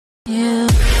you.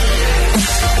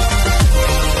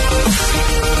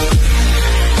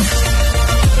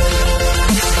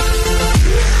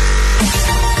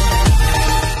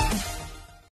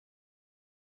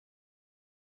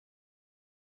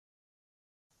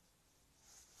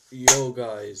 Yo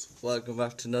guys, welcome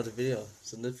back to another video.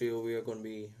 So in this video we are going to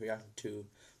be reacting to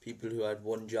people who had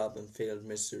one job and failed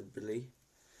miserably.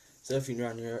 So if you're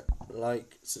around here,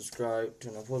 like, subscribe,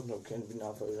 turn on post notifications to be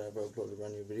notified whenever I upload a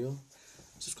brand new video.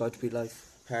 Subscribe to be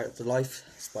part of the life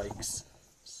spikes.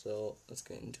 So let's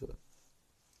get into it.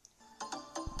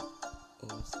 Oh,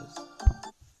 what's this?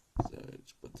 Sorry,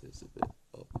 let's put this a bit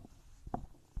up.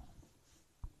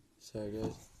 Sorry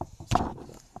guys, sorry about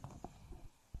that.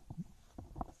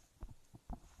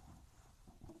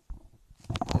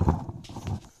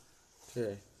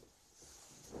 Okay.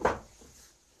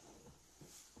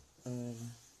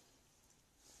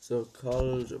 So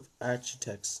College of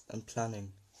Architects and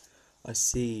Planning. I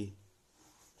see.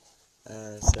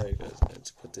 Sorry guys,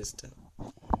 let's put this down.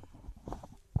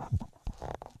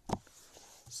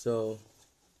 So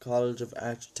College of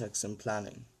Architects and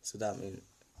Planning. So that means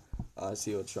I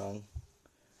see what's wrong.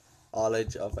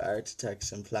 College of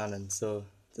Architects and Planning. So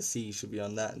the C should be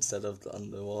on that instead of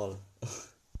on the wall.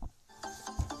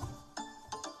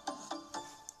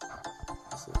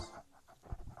 What's this?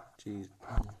 Jeez.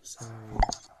 Oh, sorry. Oh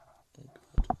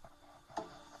god.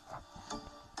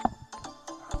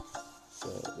 So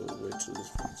we'll wait till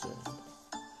this one's in.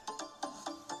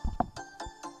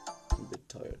 I'm a bit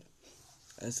tired.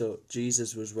 And so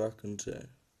Jesus was working today.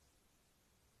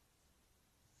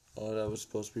 Oh, that was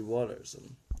supposed to be water or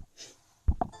something.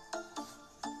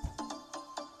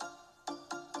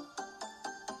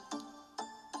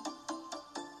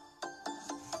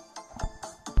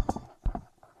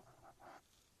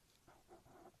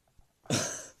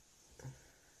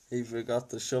 He forgot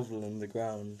the shovel in the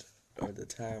ground, or the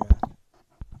tarmac.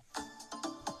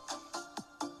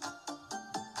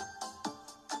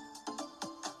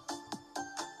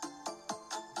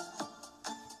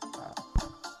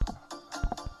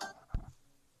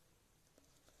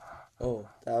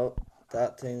 Oh,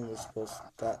 that thing was supposed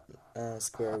that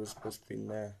square was supposed to be in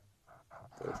there,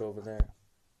 but it's over there.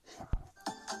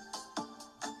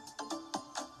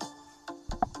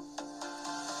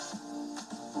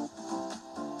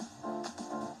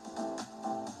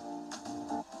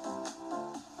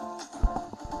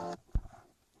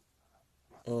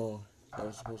 Oh, that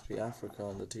was supposed to be Africa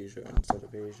on the t-shirt instead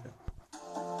of Asia.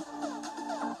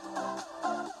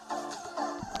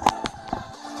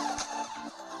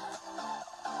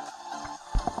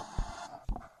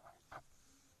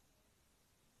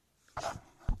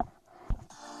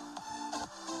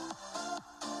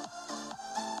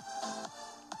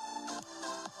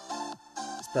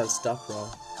 Spelled stop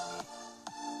wrong.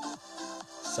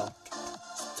 Sock.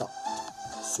 Stop.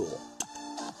 Sort.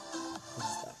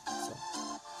 What's that? Sock.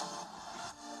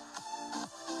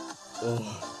 Oh,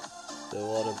 the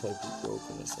water pipe is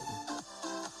broken or something.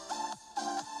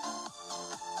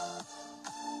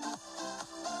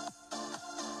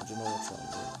 I don't know what's wrong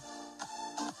there.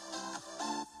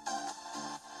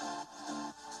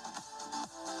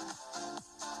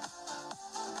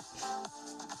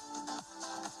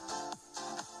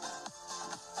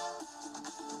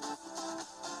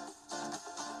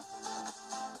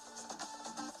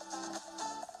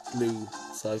 Blue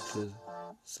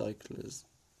cyclist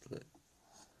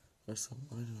or something,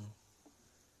 I don't know.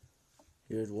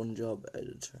 Here's One Job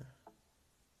editor.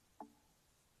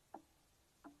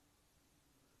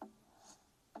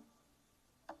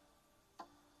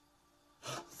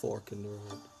 Fork in the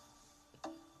road.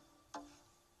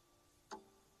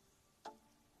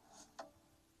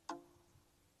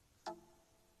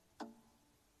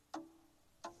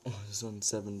 Oh, it's on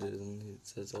 7 days and it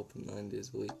says open 9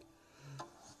 days a week.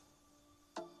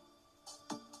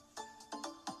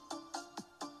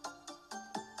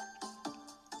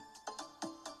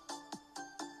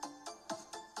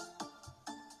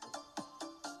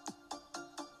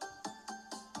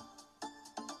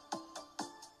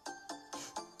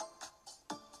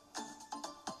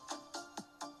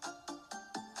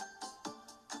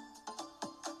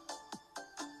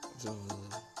 So,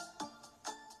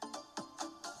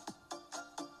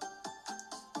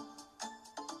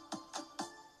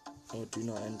 oh, do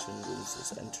not enter in this,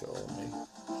 just enter only.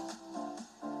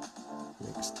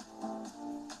 Mixed.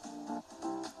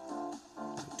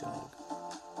 Dog.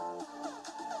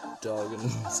 Dog and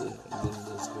then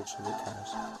there's a picture of a cat.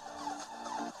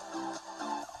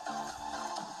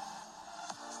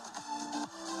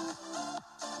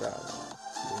 Bravo.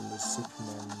 Then the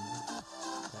Superman.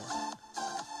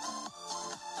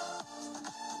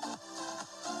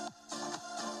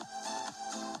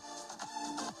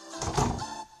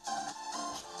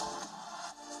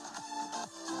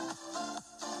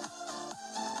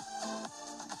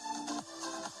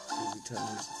 pretend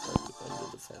he's just like under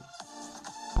the fence.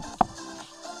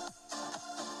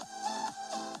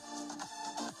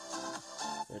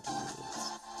 Where do you live?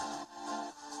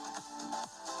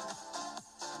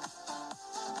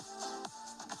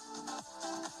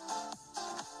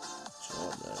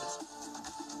 John knows.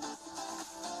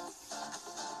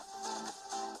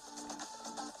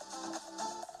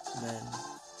 Men.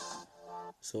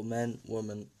 So men,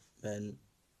 woman, men,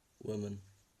 women,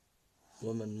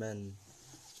 woman, men,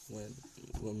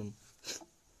 woman,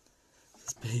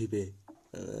 this baby,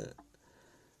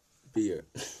 beer.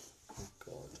 Oh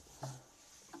God.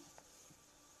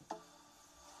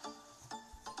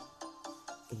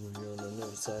 Oh my God, I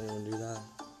never saw anyone do that.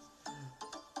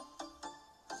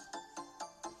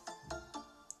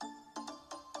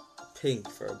 Pink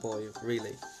for a boy,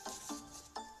 really?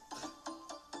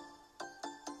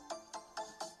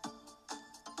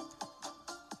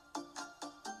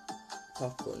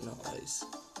 Popcorn, not ice.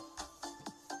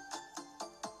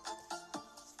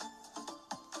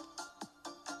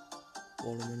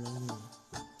 Watermelon.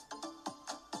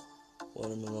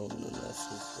 Watermelon, and that's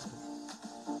just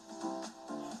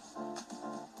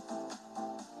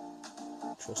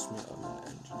trust me, I'm an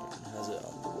engineer and has it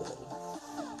on the wall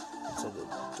instead of the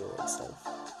door itself.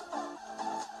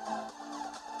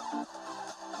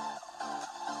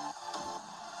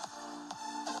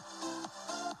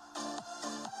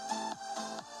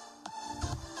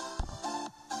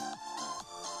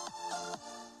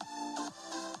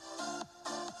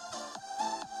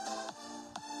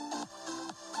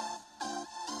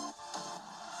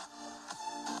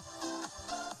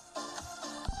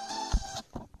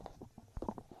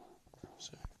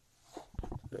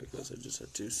 Sorry guys, I just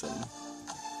had to do something.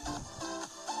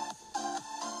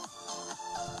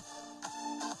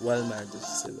 Well married does it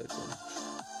say that one.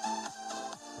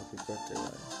 Happy birthday,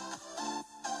 Ryan.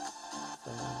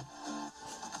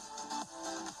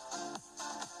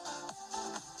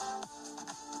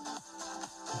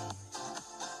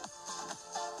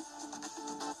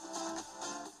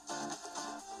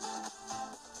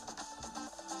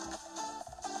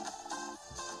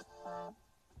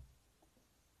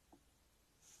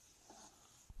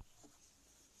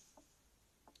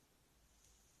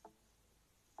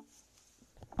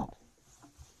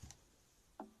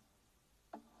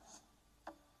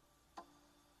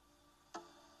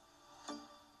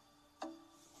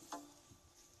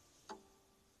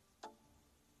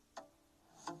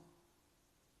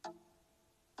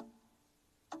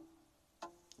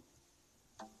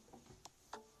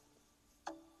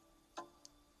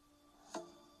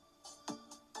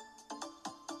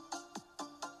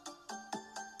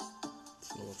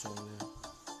 Know what's wrong there.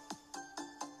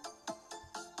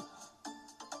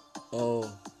 Oh,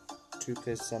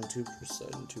 toothpaste on toothbrush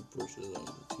side and toothbrushes on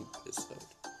the toothpaste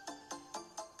side.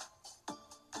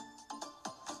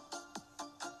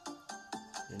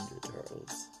 Ninja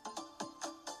Turtles.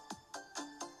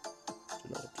 Don't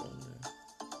know what's wrong there.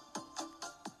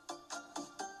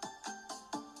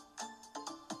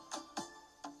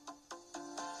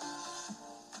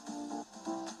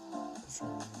 What's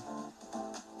wrong there?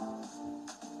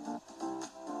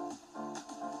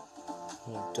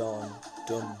 Oh, done.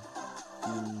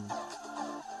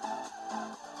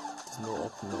 There's no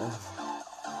up and down.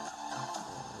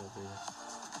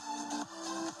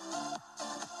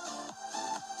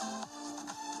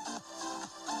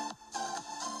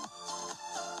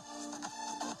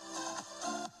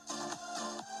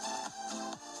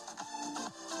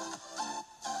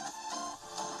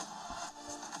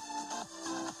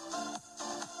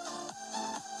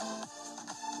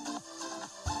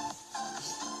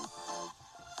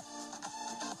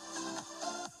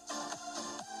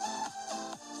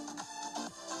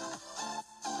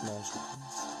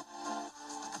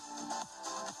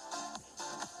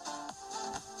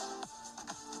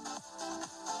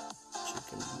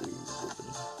 Chicken blue ribbon.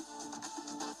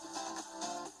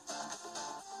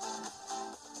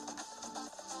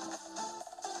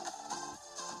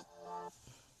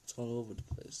 It's all over the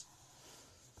place.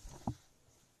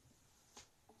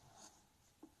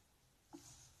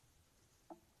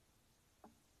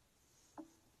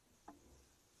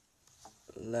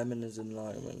 Lemon is in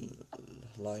lime and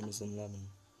lime is in lemon.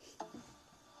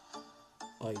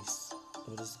 Ice.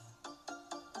 What is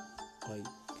that?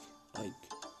 Ike.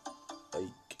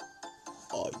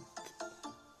 How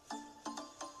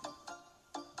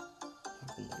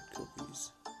come white cookies?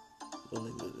 I don't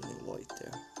think there's any white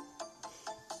there.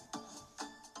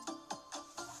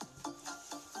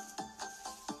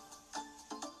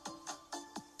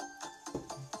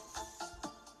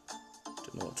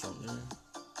 Don't know what's wrong there.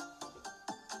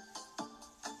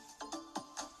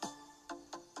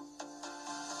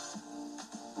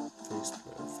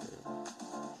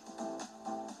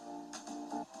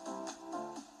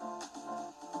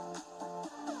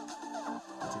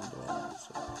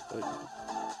 Wait.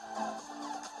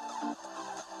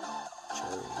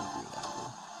 Cherry and green apple.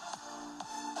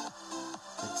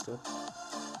 Next up.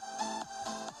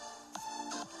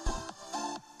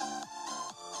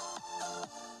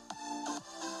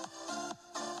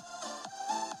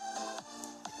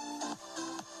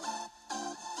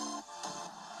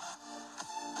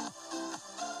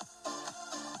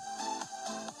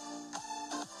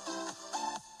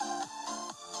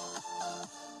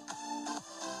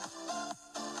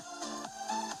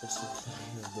 There's some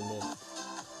plenty of them in.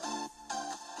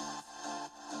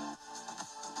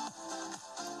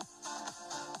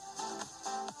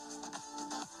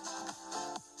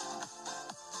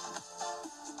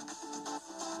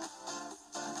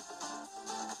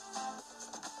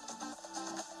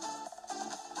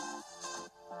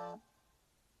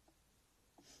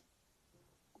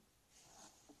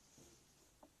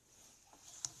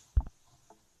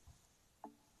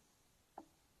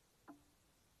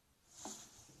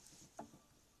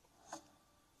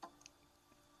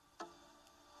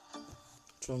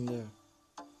 What's wrong there?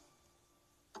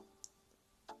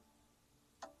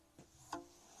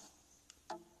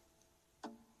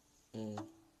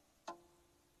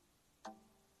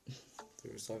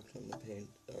 They're recycling the paint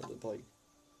out of the bike.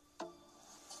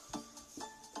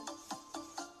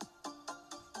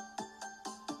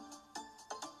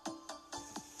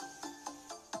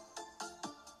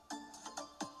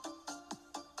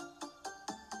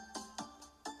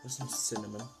 There's some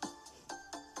cinnamon.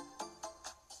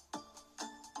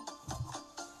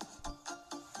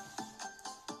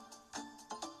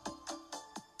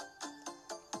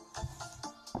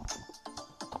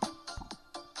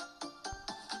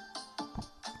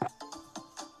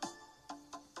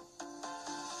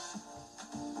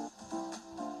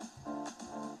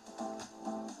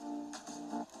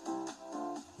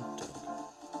 Hot dog.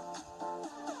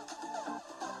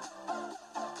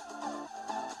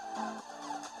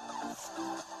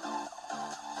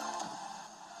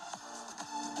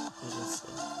 What is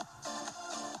that?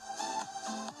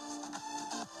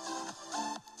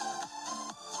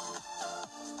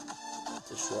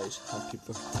 That's right. Happy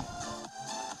birthday.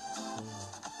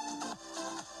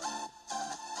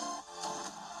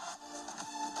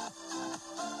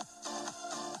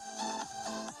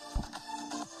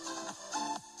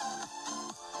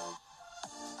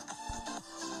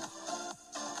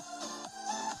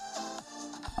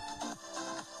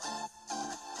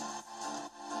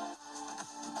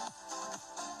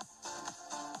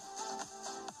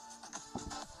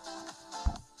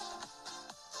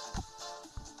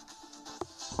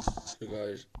 So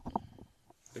guys,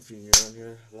 if you're new on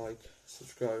here, like,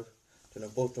 subscribe, turn on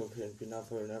both notifications if you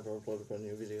never upload a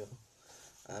new video.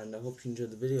 And I hope you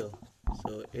enjoyed the video.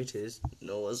 So it is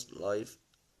Noah's Life.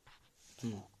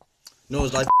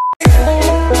 Noah's Life.